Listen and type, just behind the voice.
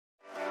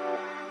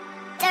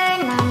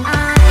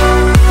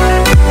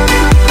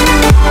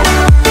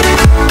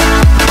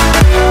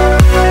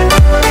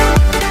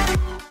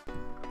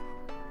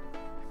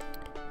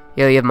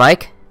Yo, you have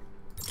mic?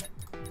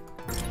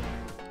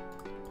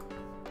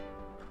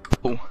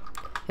 Ooh.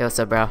 Yo, what's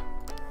up, bro?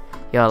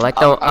 Yo, like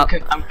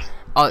I'm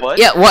oh, what?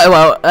 yeah,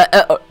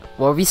 what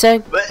were we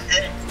saying?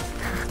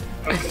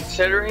 I'm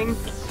considering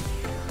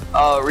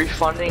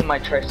refunding my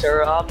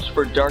Triceratops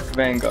for Dark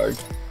Vanguard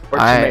or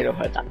Tomato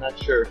Head. I'm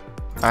not sure.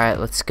 All right,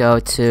 let's go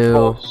to.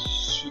 Oh,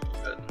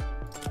 stupid.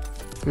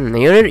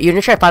 You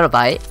gonna try Final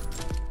Bite?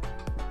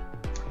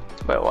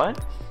 Wait,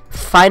 what?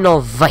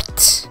 Final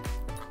Bite.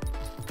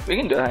 We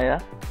can do that,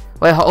 yeah.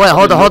 Wait,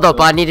 hold up.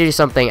 I need to do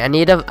something. I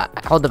need to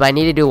hold up. I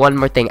need to do one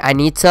more thing. I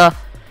need to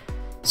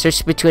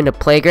search between the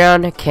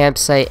playground,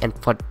 campsite, and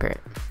footprint.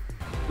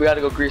 We gotta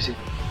go greasy.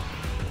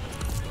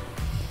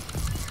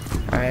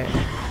 Alright,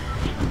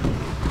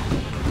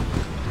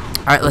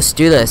 let's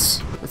do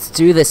this. Let's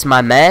do this,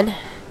 my man.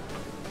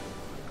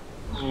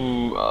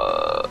 Ooh,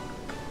 no,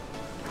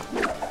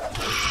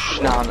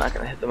 I'm not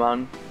gonna hit the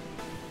mountain.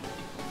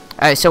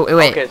 Alright, so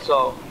wait. Okay,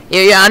 so.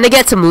 Yeah, I'm gonna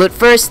get some loot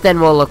first, then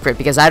we'll look for it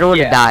because I don't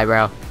want to die,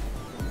 bro.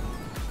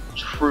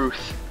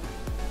 Truth.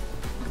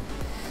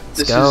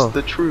 Let's go. Is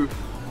the truth.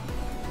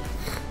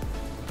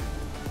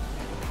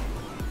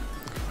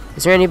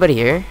 Is there anybody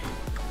here?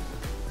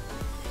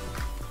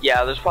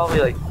 Yeah, there's probably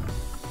like.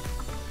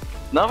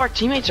 None of our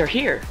teammates are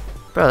here.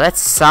 Bro,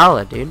 that's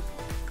solid, dude.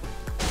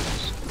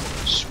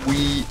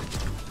 Sweet.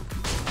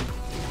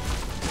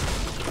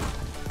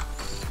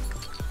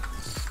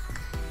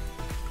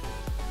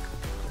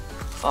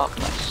 Oh,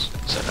 nice.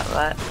 So now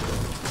that.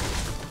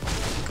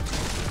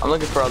 I'm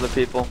looking for other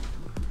people.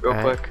 Real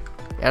quick.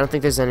 I don't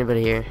think there's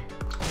anybody here.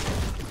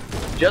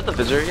 Do you have the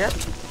visitor yet?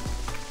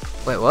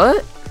 Wait,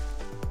 what?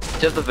 Do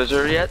you have the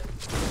visitor yet?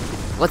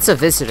 What's a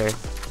visitor?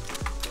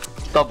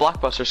 The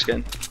blockbuster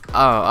skin.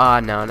 Oh,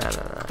 no.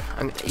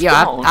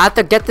 Yeah, I have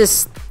to get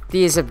these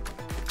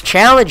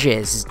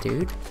challenges,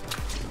 dude.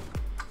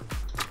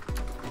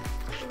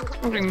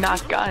 I've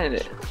not gotten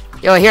it.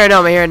 Yo, I hear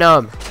a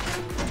gnome.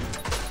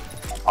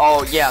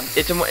 Oh yeah,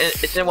 it's in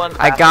one. Of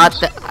the I got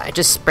bathrooms. I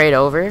just sprayed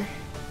over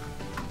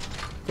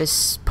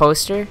this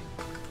poster.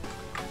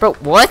 Bro,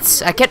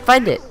 what? I can't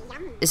find it.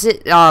 Is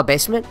it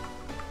basement?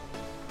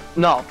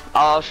 No,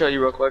 I'll show you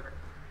real quick.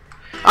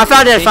 I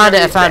found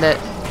it.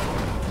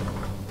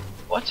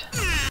 What?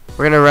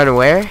 We're gonna run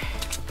where?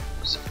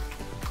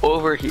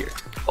 Over here.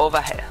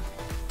 Over here.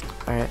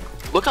 Alright.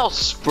 Look how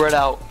spread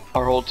out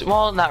our whole team.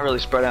 Well, not really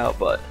spread out,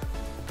 but.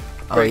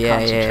 Oh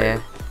yeah.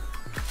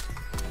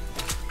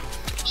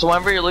 So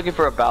whenever you're looking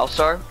for a battle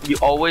star, you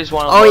always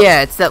want to. Oh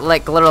yeah, it's that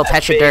like little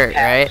patch of dirt,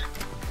 right?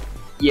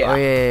 Yeah. Oh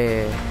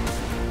yeah.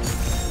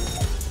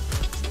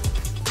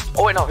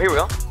 Oh wait, no, here we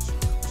go.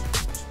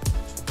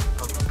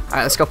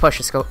 Alright, let's go push.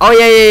 Let's go. Oh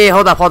yeah.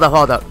 Hold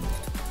up.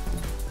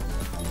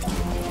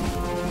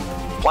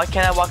 Why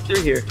can't I walk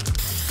through here?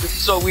 This is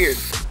so weird.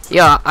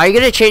 Yo, are you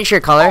gonna change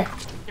your color? Oh,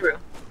 here we go.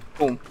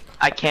 Boom.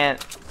 I can't.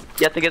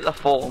 You have to get the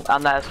full.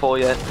 I'm not as full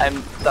yet.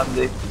 I'm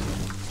 70.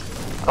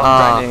 I'm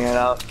grinding it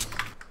out.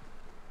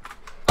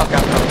 Okay,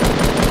 I'm coming.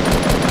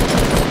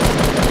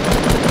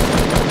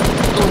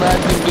 Do not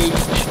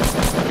engage.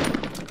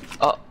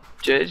 Oh,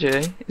 JJ,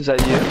 is that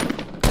you?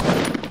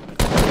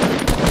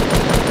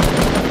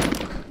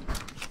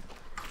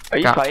 Are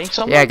you fighting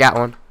someone? Yeah, I got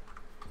one.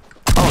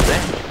 Oh,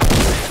 damn.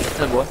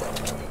 Good boy.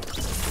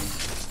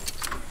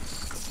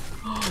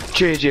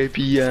 JJ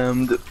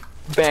PM'd.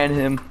 Ban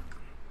him.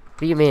 What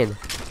do you mean?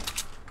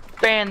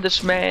 Ban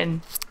this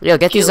man. Yo,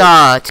 get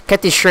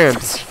these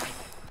shrimps.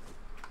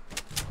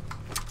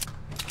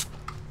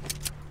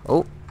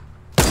 Oh.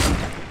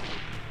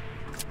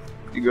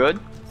 You good?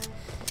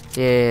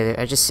 Yeah,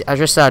 I just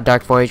saw a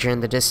Dark Voyager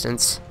in the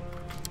distance.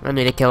 I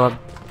need to kill him.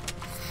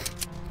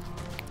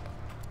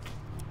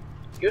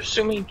 You're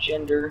assuming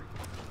gender.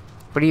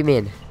 What do you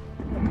mean?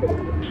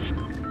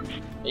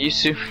 Are you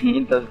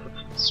assuming the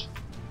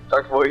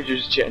Dark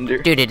Voyager's gender?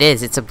 Dude, it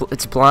is. It's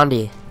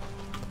Blondie.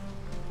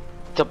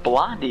 It's a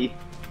blondie.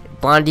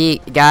 Blondie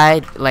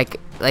guy, like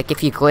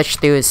if you glitch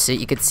through his suit,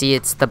 you could see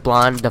it's the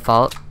blonde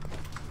default.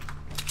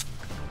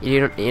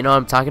 You know what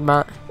I'm talking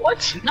about?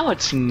 What? No,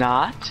 it's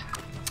not.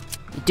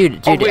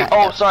 Dude. Oh wait.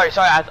 Sorry.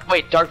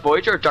 Wait, Dark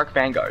Voyager or Dark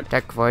Vanguard?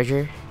 Dark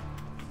Voyager.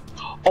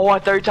 Oh, I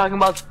thought you were talking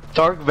about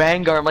Dark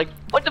Vanguard. I'm like,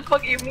 what the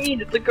fuck do you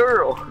mean? It's a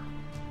girl.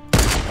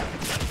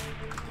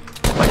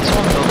 Wait,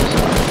 someone build this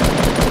up.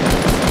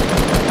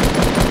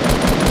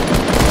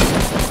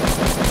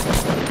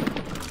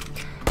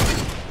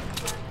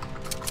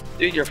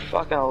 Dude, you're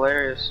fucking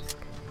hilarious.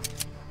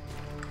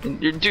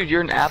 Dude,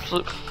 you're an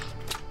absolute.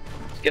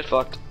 Get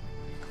fucked.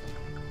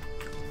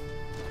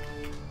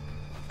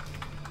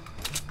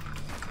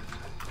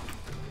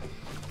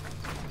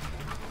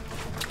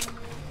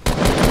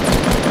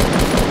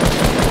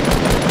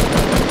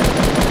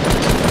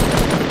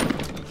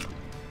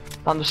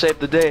 Time to save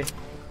the day.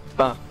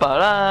 Ba ba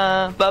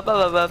da ba ba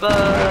ba ba ba.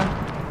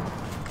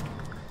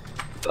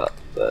 Ba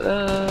ba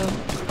da.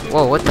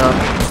 Whoa, what the?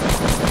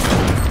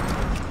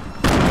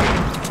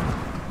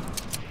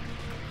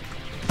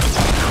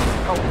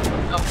 Oh,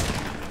 no.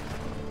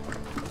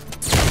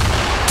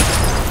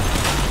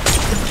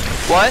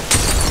 What?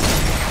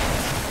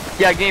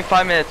 Yeah, give me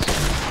 5 minutes.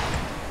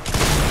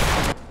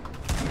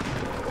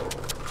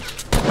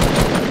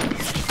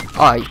 Oh,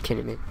 are you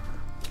kidding me?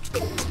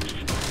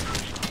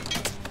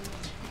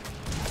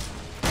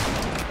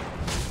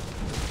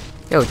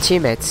 Yo,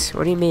 teammates,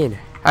 what do you mean?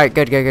 Alright,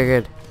 good.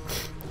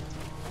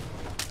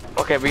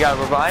 Okay, we got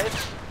revive.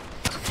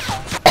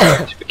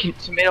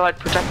 Tomato Head,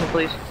 protect me,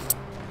 please.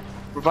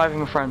 Reviving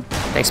a friend.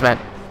 Thanks, man.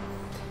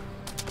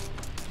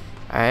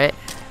 Alright.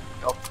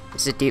 Nope.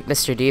 Is it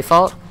Mr.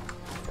 Default?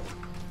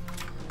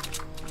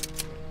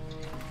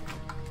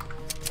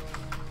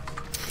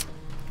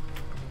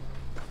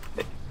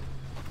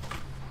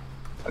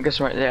 I guess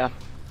right there.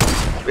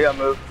 We gotta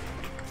move.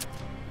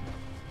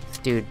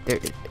 Dude,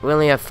 we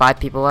only have 5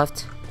 people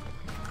left.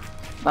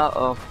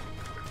 Uh-oh.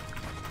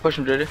 Push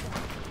him, dude.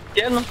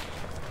 Get him.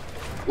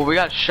 Well, we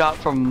got shot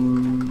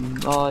from...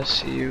 Oh, I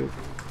see you.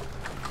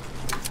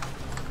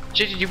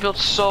 JJ, you built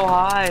so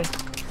high.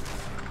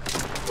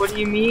 What do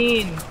you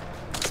mean?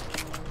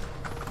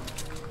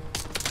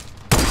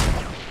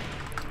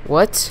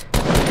 What?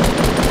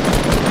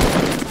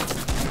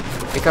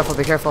 Be careful,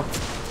 be careful.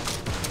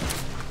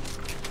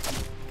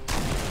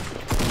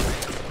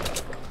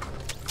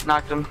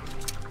 Knocked him.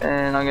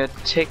 And I'm gonna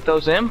take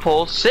those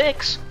impulse.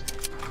 6!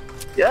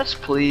 Yes,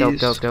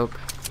 please. Dope.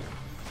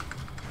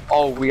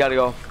 Oh, we gotta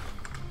go.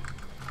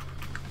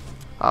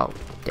 Oh,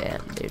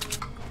 damn, dude.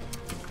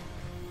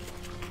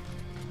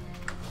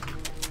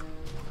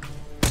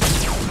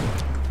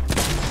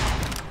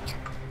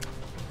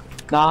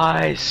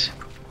 Nice.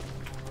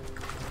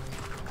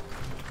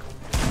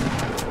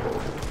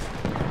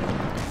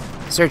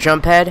 Is there a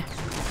jump pad?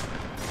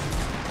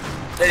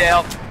 Hey,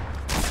 help.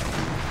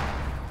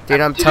 Dude,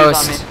 I'm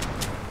toast.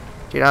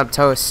 Dude, I'm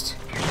toast.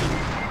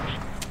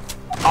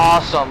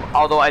 Awesome.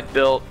 Although I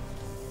built.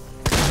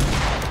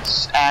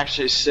 It's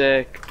actually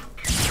sick.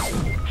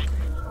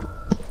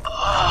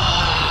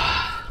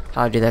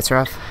 Oh, dude, that's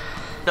rough.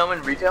 No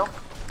in retail?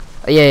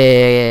 Oh,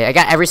 yeah. I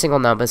got every single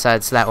number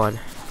besides that one.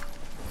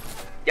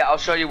 Yeah, I'll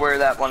show you where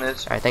that one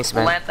is. Alright, thanks,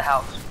 man. We'll land at the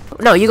house.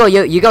 No, you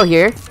go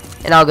here,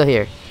 and I'll go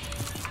here.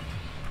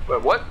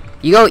 Wait, what?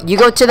 You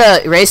go to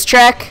the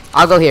racetrack.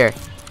 I'll go here.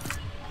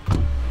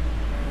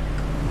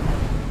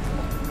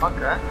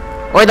 Okay.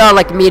 Or the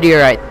like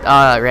meteorite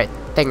right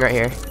thing right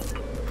here.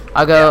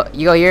 I'll go. Yeah.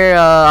 You go here.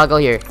 I'll go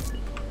here.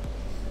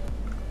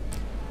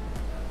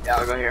 Yeah,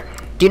 I'll go here.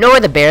 Do you know where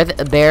the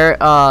bear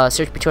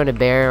search between a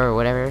bear or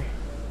whatever?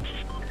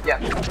 Yeah.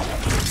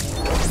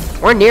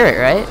 We're near it,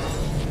 right?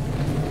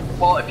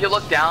 Well, if you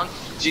look down,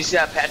 do you see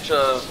that patch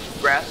of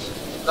grass?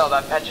 No,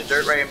 that patch of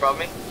dirt right above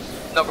me.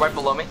 No, right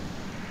below me.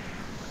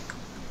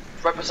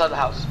 Right beside the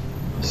house.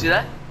 You see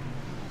that?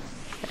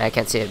 I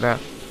can't see it, bro.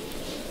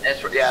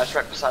 It's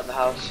right beside the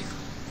house.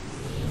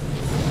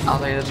 I don't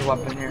think there's a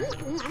weapon here.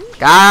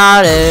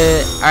 Got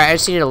it. All right, I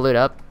just need to loot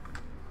up.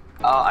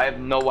 I have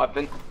no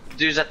weapon.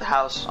 Dude's at the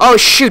house. Oh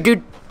shoot,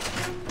 dude.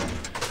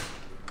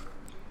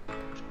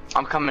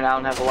 I'm coming out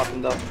and have a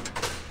weapon though.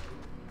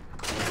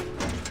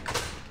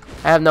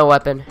 I have no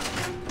weapon.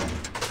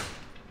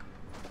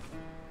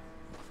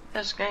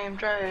 This game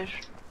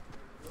trash.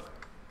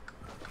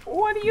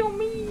 What do you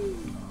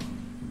mean?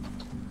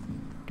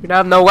 Dude, I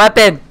have no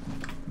weapon.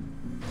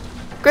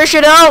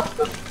 Christian, help!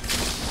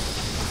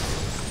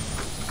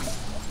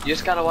 You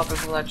just got a weapon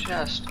from that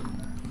chest.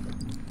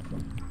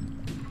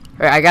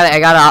 Alright, I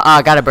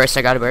got a burst.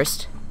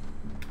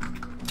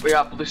 We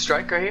got blue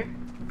strike right here.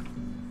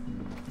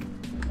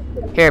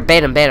 Here,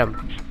 bait him.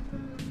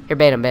 Here,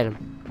 bait him.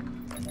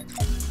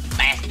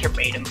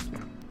 Masturbate him.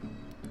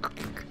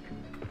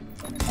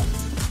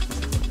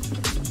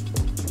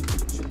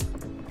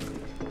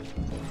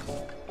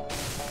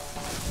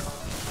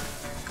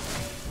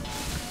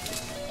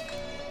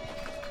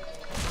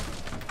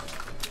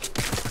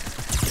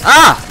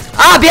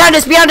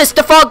 Behind us,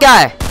 default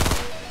guy.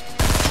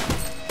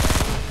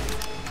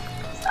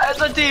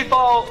 That's a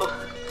default.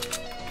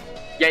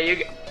 Yeah, you're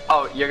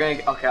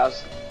gonna. Okay,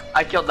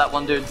 I killed that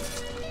one dude.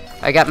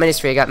 I got minis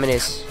for you.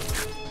 Nice.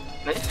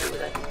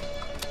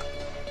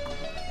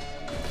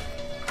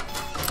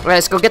 Alright,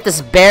 let's go get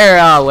this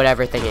bear,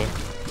 whatever thingy.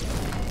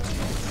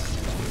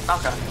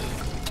 Okay.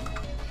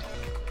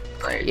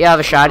 Like, You have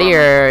a shotty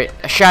or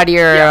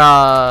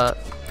yeah.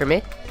 For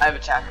me? I have a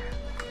tack.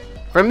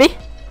 For me?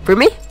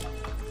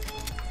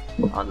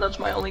 Oh, that's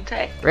my only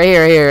tack. Right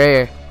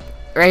here.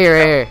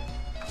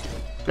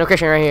 No,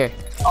 Christian, right here.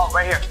 Oh,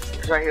 right here.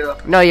 It's right here though.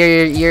 No,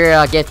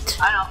 your gift.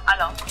 I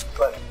know.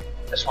 But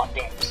this one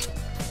dance.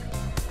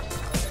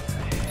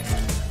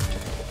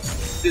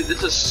 Dude,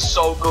 this is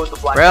so good. The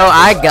Black Bro,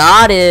 Knight. I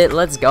got it.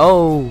 Let's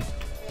go.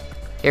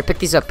 Here, pick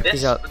these up.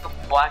 The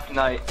Black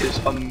Knight is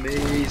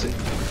amazing.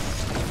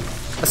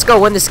 Let's go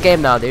win this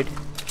game now, dude.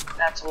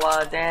 That's a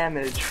lot of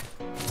damage.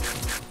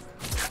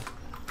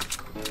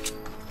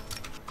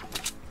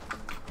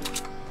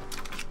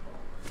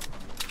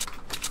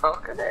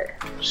 Okay.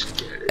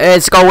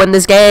 Let's go win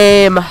this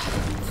game.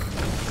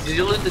 Did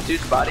you loot the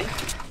dude's body?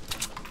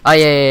 Oh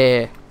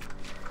yeah.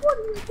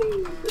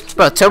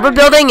 Bro, turbo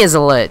building is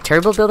lit.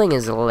 Dude.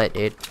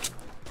 Did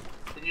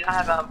you not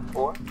have that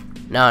before?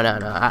 No.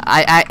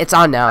 It's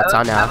on now. It's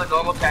on I have now. a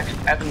normal tack.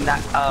 I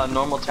have a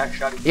normal tack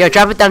shot. Yo,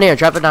 drop it down here.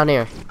 Drop it down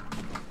here.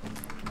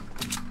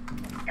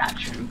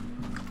 Got you.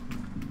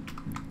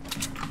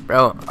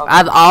 Bro, Okay.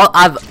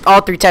 I have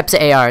all 3 types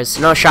of ARs.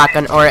 No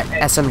shotgun or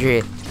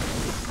SMG.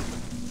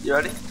 You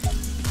ready?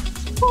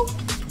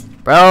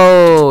 Bro,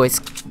 Oh, it's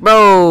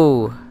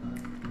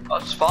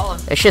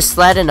falling. it's just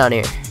sledding on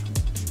here.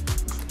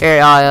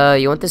 Here,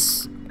 you want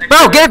this?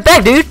 Bro, get it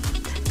back, dude.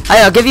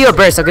 I'll give you a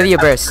burst. I'll give you a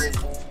burst.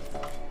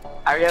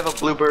 I already have a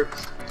blue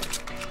burst.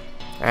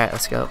 All right,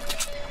 let's go.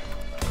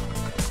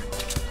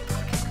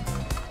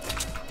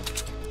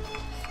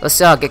 Let's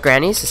get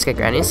grannies. Let's get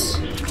grannies.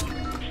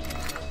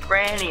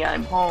 Granny,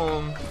 I'm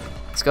home.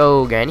 Let's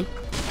go, granny.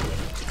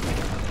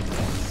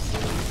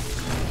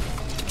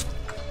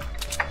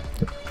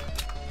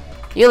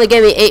 You only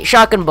gave me 8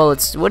 shotgun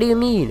bullets. What do you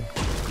mean?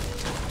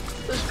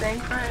 This game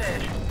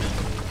crash.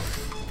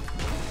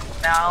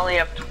 Now I only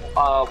have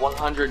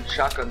 100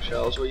 shotgun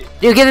shells.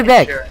 Dude, give it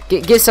back.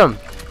 Give some.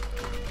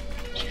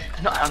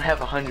 No, I don't have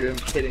 100. I'm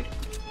kidding.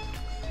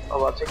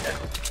 Oh, I'll take that.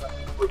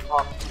 Blue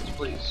pump,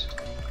 please.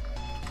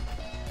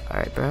 All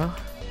right, bro.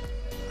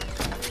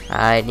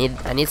 I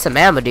need some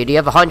ammo, dude. You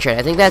have 100.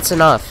 I think that's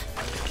enough.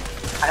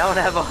 I don't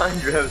have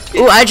 100. I was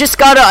kidding. Ooh, I just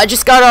got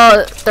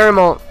a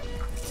thermal.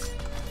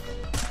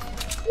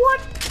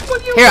 What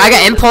do you Here, I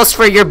got want? impulse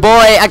for your boy.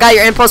 I got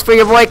your impulse for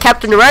your boy,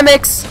 Captain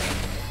Remix.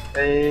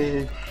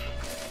 Hey.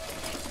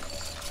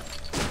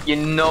 You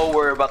know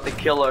we're about to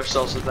kill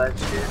ourselves with that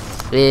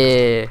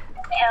shit.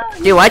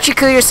 Yeah. Dude, why'd you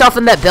kill yourself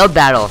in that build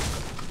battle?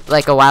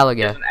 Like a while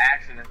ago. It was an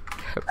accident.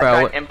 Bro,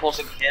 I what- got impulse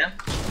in him.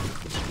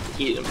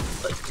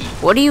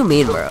 What do you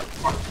mean, bro?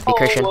 Be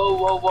Christian.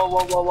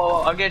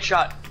 Whoa. I'm getting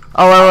shot.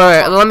 Oh,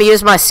 wait. Let me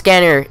use my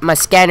scanner. My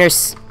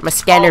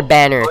scanner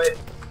banner. Wait.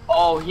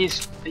 Oh,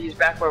 he's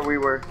back where we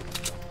were.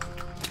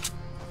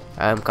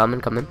 I'm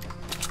coming.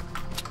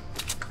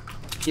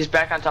 He's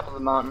back on top of the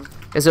mountain.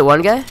 Is it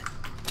one guy?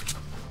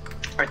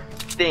 I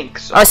think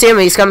so. Oh, I see him.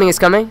 He's coming.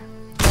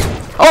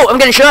 Oh, I'm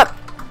getting shot.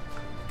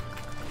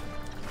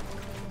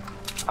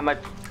 I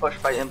might push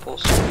by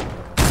impulse.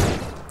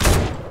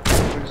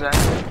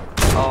 Exactly.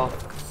 Oh.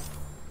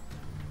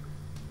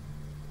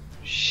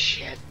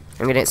 Shit.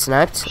 I'm gonna get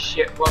sniped.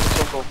 Shit. One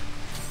circle.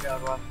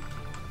 God, run.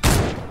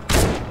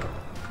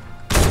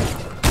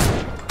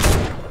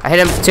 I hit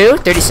him too.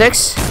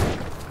 36.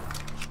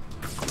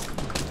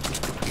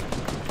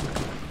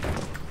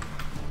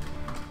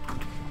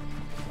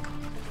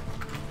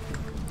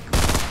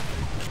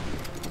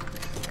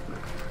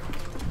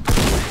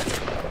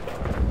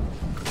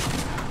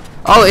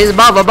 Oh, he's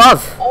above.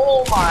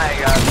 Oh my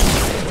god.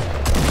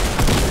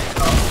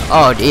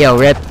 Oh, yo,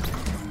 rip.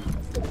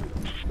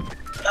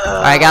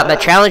 I got the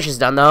challenges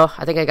done though.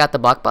 I think I got the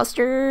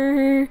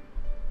blockbuster.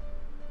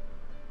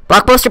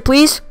 Blockbuster,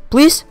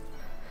 please.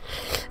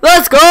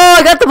 Let's go!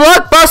 I got the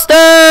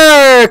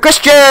blockbuster!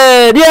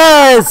 Christian,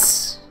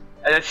 yes!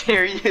 And that's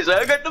here he is.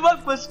 I got the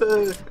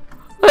blockbuster.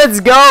 Let's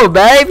go,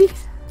 baby.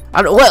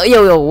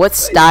 Yo, what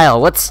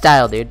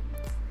style, dude?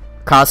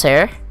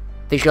 Crosshair,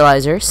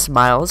 visualizer,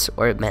 smiles,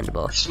 or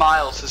mandible?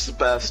 Smiles is the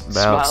best. Bro,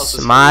 Smiles.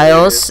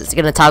 smiles. It's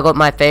gonna toggle up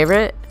my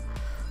favorite.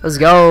 Let's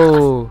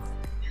go.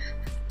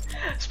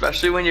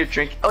 Especially when you're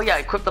drinking. Oh yeah,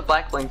 equip the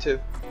black bling too.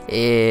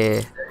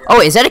 Yeah.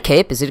 Oh, is that a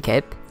cape? Is it a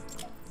cape?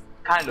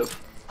 Kind of.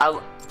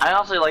 I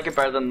honestly like it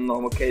better than the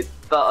normal cape.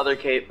 The other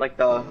cape, like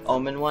the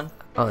Omen one.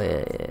 Oh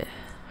yeah.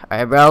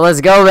 Alright, bro, let's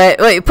go, man.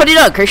 Wait, put it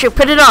on, Christian.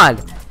 Put it on.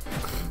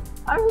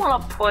 I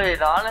want to put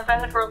it on. I've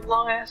had it for a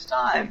long ass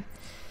time.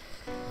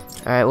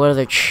 Alright, what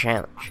other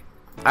challenge?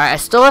 Alright, I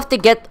still have to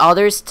get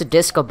others to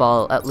disco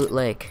ball at Loot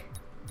Lake.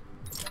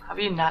 Have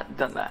you not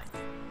done that?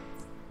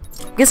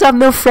 Guess I have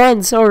no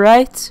friends,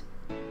 alright?